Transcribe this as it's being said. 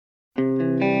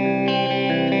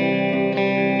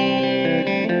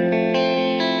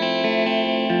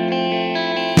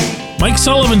Mike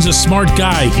Sullivan's a smart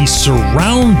guy. He's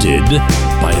surrounded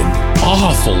by an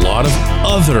awful lot of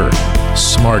other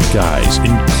smart guys,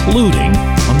 including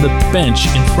on the bench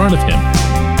in front of him.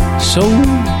 So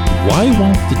why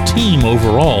won't the team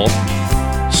overall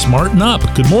smarten up?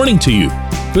 Good morning to you.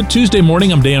 Good Tuesday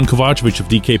morning. I'm Dan Kovacevic of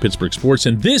DK Pittsburgh Sports,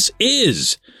 and this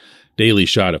is Daily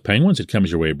Shot of Penguins. It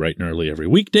comes your way bright and early every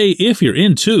weekday. If you're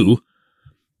into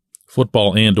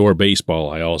football and or baseball,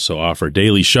 I also offer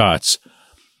daily shots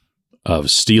of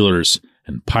Steelers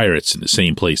and Pirates in the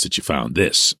same place that you found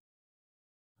this.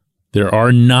 There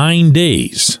are 9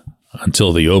 days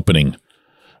until the opening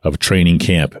of training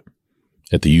camp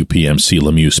at the UPMC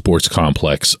Lemieux Sports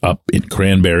Complex up in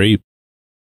Cranberry.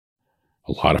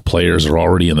 A lot of players are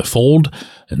already in the fold,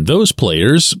 and those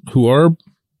players who are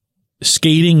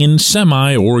skating in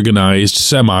semi-organized,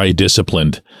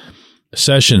 semi-disciplined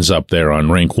sessions up there on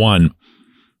Rink 1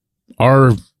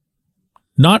 are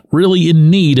not really in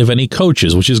need of any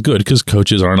coaches, which is good because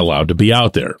coaches aren't allowed to be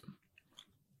out there.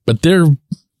 But they're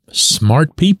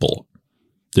smart people.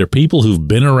 They're people who've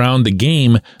been around the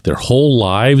game their whole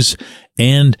lives,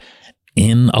 and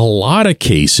in a lot of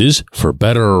cases, for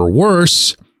better or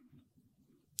worse,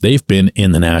 they've been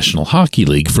in the National Hockey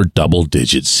League for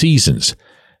double-digit seasons.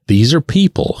 These are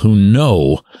people who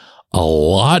know a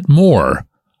lot more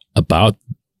about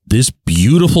this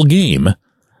beautiful game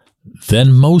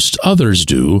than most others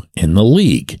do in the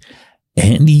league.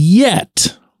 And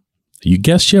yet, you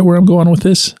guessed yet where I'm going with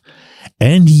this?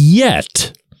 And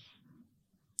yet,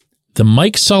 the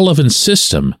Mike Sullivan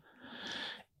system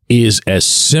is as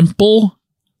simple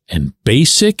and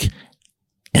basic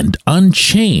and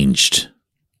unchanged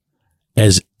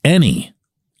as any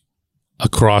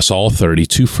across all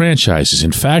 32 franchises.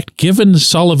 In fact, given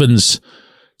Sullivan's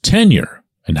tenure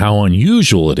and how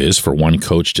unusual it is for one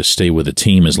coach to stay with a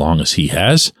team as long as he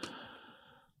has,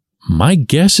 my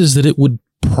guess is that it would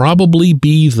probably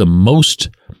be the most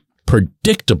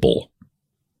predictable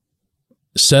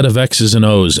set of X's and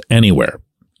O's anywhere.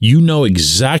 You know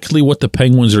exactly what the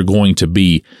Penguins are going to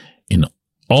be in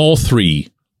all three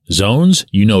zones.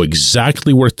 You know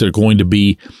exactly where they're going to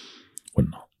be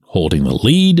when holding the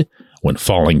lead, when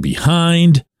falling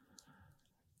behind.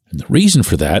 And the reason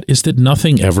for that is that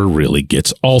nothing ever really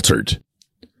gets altered.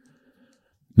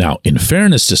 Now, in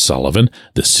fairness to Sullivan,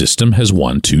 the system has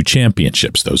won 2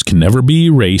 championships. Those can never be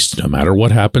erased, no matter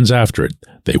what happens after it.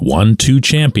 They won 2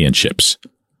 championships.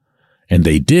 And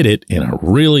they did it in a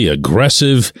really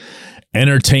aggressive,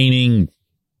 entertaining,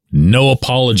 no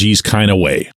apologies kind of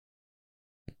way.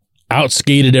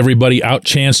 Outskated everybody,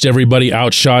 outchanced everybody,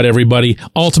 outshot everybody,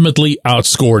 ultimately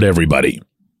outscored everybody.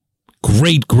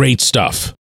 Great, great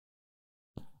stuff.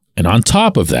 And on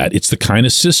top of that, it's the kind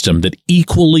of system that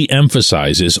equally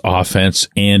emphasizes offense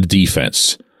and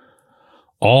defense.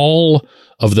 All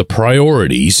of the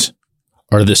priorities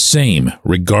are the same,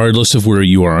 regardless of where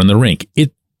you are on the rink.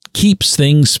 It keeps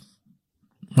things,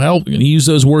 well, I'm going to use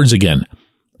those words again,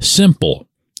 simple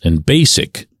and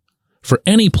basic for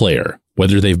any player,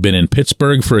 whether they've been in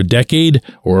Pittsburgh for a decade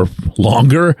or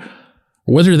longer,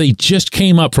 or whether they just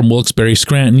came up from Wilkes-Barre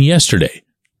Scranton yesterday.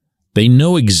 They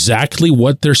know exactly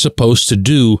what they're supposed to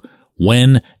do,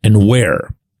 when and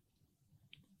where.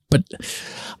 But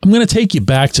I'm going to take you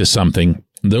back to something.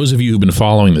 Those of you who've been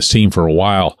following this team for a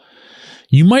while,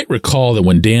 you might recall that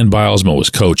when Dan Bilesma was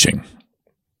coaching,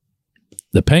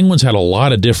 the Penguins had a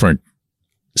lot of different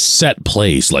set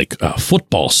plays, like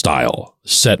football-style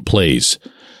set plays,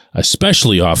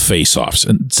 especially off face-offs,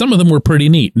 and some of them were pretty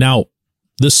neat. Now,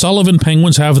 the Sullivan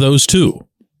Penguins have those too,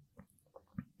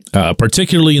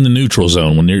 particularly in the neutral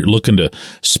zone when you're looking to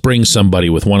spring somebody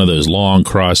with one of those long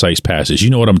cross-ice passes. You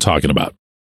know what I'm talking about.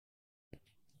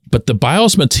 But the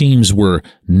Bilesma teams were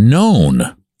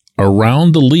known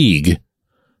around the league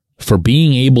for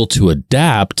being able to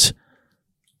adapt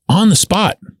on the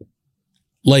spot.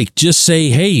 Like, just say,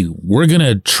 hey, we're going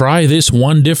to try this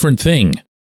one different thing.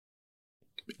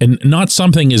 And not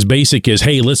something as basic as,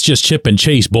 hey, let's just chip and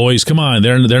chase, boys. Come on,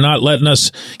 they're not letting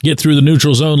us get through the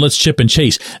neutral zone. Let's chip and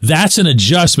chase. That's an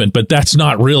adjustment, but that's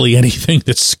not really anything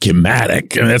that's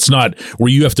schematic. And that's not where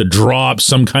you have to draw up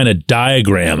some kind of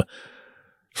diagram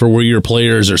for where your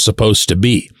players are supposed to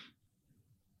be.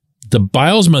 The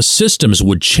Bilesma systems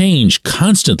would change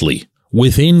constantly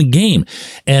within game.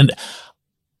 And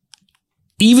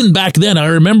even back then, I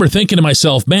remember thinking to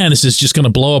myself, man, this is just going to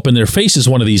blow up in their faces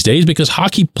one of these days, because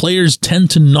hockey players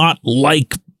tend to not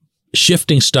like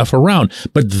shifting stuff around.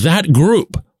 But that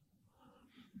group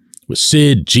with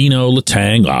Sid, Gino,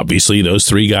 Letang, obviously those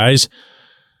 3 guys,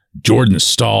 Jordan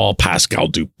Staal, Pascal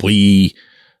Dupuis,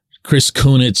 Chris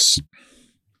Kunitz,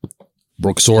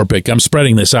 Brooks Orpik. I'm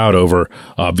spreading this out over,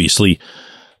 obviously,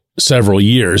 several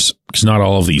years because not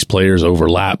all of these players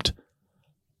overlapped.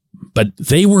 But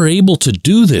they were able to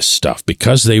do this stuff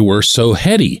because they were so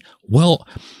heady. Well,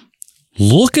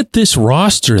 look at this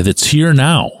roster that's here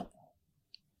now.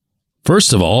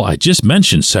 First of all, I just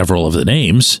mentioned several of the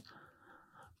names.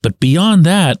 But beyond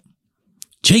that,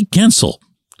 Jake Gensel,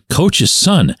 coach's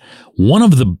son, one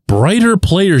of the brighter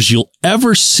players you'll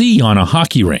ever see on a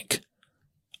hockey rink.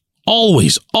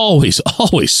 Always, always,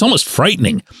 always, almost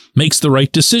frightening, makes the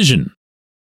right decision.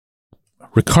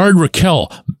 Ricard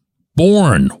Raquel,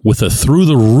 born with a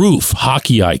through-the-roof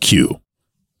hockey IQ.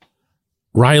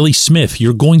 Riley Smith,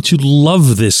 you're going to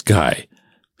love this guy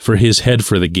for his head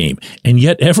for the game. And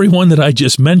yet everyone that I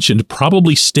just mentioned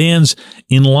probably stands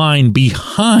in line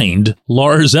behind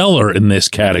Lars Eller in this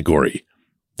category.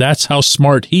 That's how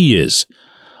smart he is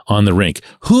on the rink.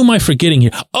 Who am I forgetting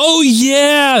here? Oh,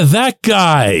 yeah, that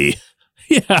guy.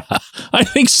 Yeah, I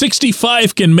think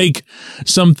 65 can make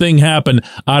something happen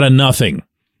out of nothing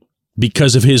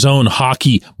because of his own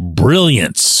hockey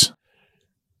brilliance.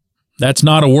 That's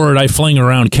not a word I fling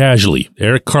around casually.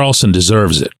 Erik Karlsson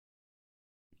deserves it.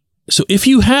 So if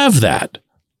you have that,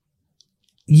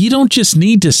 you don't just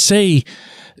need to say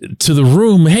to the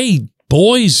room, hey,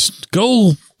 boys,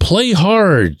 go play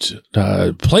hard,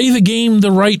 play the game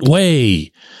the right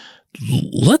way.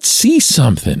 Let's see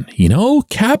something,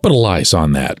 capitalize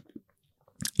on that.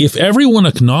 If everyone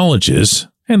acknowledges,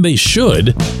 and they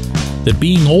should, that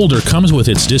being older comes with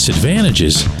its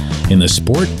disadvantages in the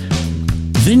sport,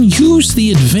 then use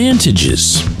the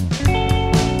advantages.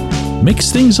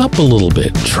 Mix things up a little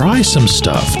bit. Try some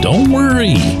stuff. Don't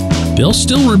worry. They'll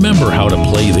still remember how to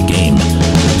play the game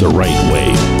the right way.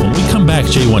 When we come back,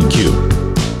 J1Q.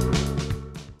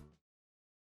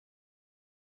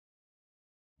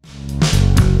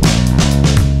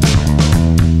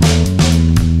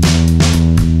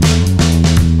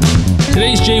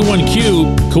 Today's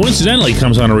J1Q coincidentally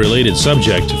comes on a related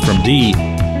subject from D,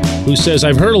 who says,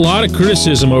 I've heard a lot of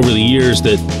criticism over the years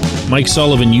that Mike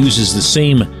Sullivan uses the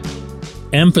same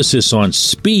emphasis on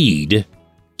speed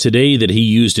today that he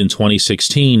used in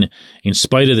 2016, in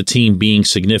spite of the team being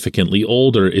significantly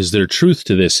older. Is there truth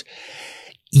to this?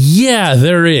 Yeah,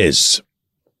 there is.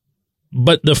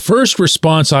 But the first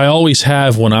response I always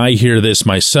have when I hear this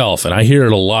myself, and I hear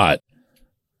it a lot,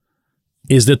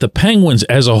 is that the Penguins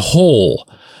as a whole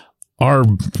are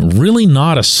really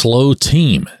not a slow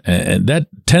team. And that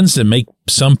tends to make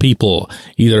some people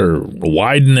either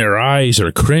widen their eyes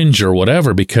or cringe or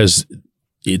whatever, because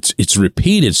it's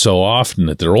repeated so often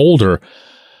that they're older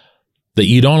that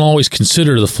you don't always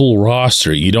consider the full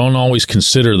roster. You don't always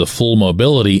consider the full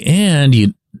mobility, and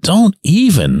you don't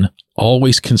even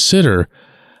always consider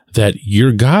that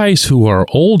your guys who are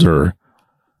older,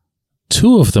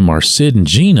 two of them are Sid and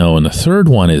Gino, and the third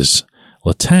one is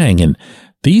Letang. And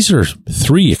these are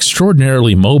three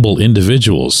extraordinarily mobile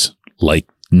individuals, like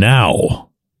now.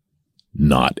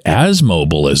 Not as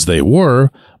mobile as they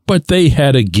were, but they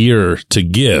had a gear to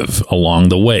give along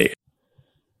the way.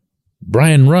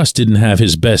 Brian Rust didn't have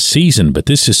his best season, but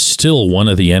this is still one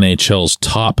of the NHL's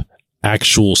top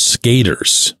actual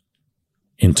skaters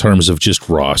in terms of just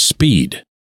raw speed.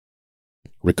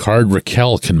 Ricard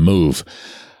Raquel can move.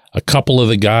 A couple of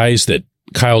the guys that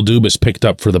Kyle Dubas picked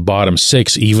up for the bottom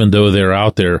six, even though they're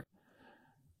out there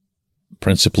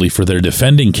principally for their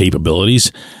defending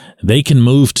capabilities, they can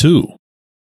move too.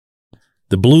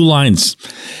 The blue line's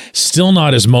still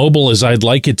not as mobile as I'd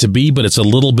like it to be, but it's a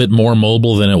little bit more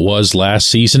mobile than it was last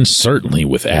season, certainly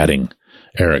with adding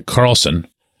Erik Karlsson.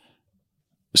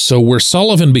 So where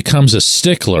Sullivan becomes a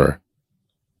stickler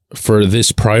for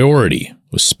this priority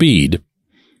with speed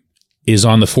is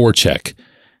on the forecheck.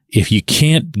 If you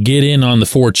can't get in on the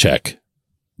forecheck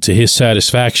to his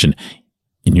satisfaction,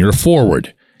 and you're a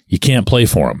forward, you can't play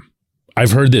for him.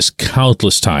 I've heard this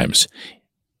countless times,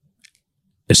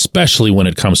 especially when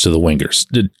it comes to the wingers.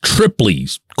 Triply,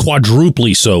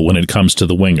 quadruply so when it comes to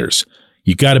the wingers.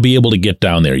 You got to be able to get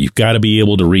down there. You've got to be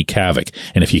able to wreak havoc.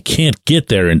 And if you can't get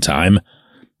there in time,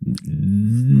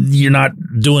 you're not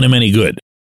doing him any good.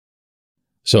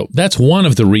 So that's one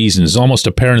of the reasons, almost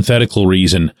a parenthetical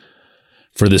reason,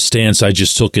 for the stance I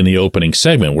just took in the opening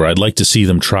segment, where I'd like to see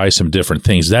them try some different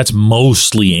things. That's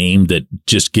mostly aimed at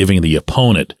just giving the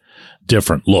opponent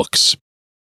different looks.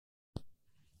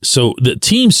 So the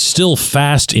team's still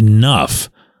fast enough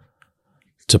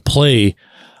to play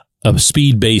a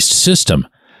speed-based system.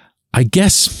 I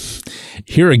guess,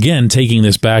 here again, taking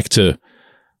this back to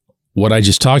what I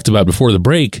just talked about before the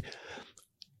break,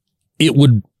 it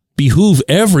would behoove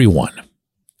everyone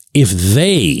if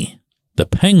they, the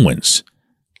Penguins,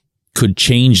 could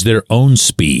change their own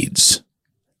speeds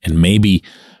and maybe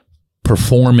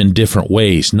perform in different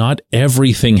ways. Not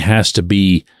everything has to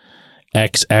be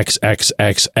X, X, X,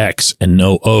 X, X, and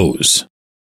no O's.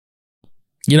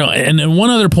 You know, and one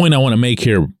other point I want to make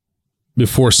here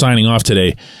before signing off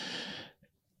today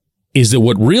is that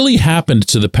what really happened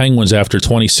to the Penguins after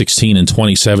 2016 and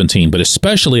 2017, but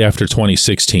especially after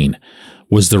 2016,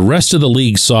 was the rest of the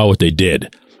league saw what they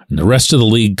did. And the rest of the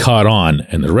league caught on,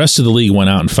 and the rest of the league went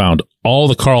out and found all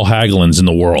the Carl Hagelins in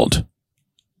the world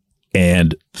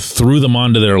and threw them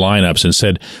onto their lineups and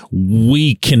said,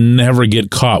 we can never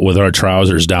get caught with our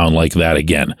trousers down like that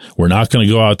again. We're not going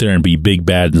to go out there and be big,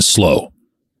 bad, and slow.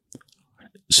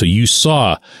 So you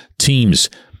saw teams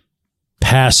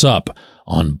pass up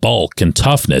on bulk and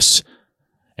toughness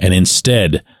and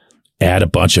instead add a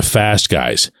bunch of fast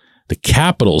guys. The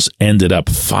Capitals ended up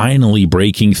finally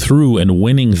breaking through and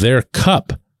winning their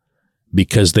cup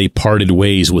because they parted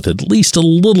ways with at least a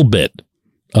little bit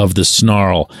of the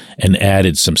snarl and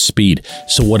added some speed.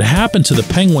 So what happened to the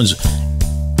Penguins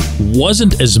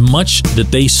wasn't as much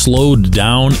that they slowed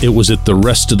down, it was that the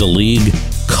rest of the league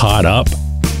caught up.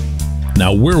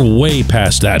 Now, we're way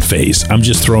past that phase. I'm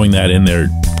just throwing that in there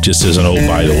just as an oh,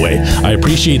 by the way. I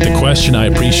appreciate the question. I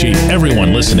appreciate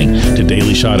everyone listening to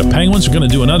Daily Shot of Penguins. We're going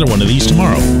to do another one of these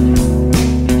tomorrow.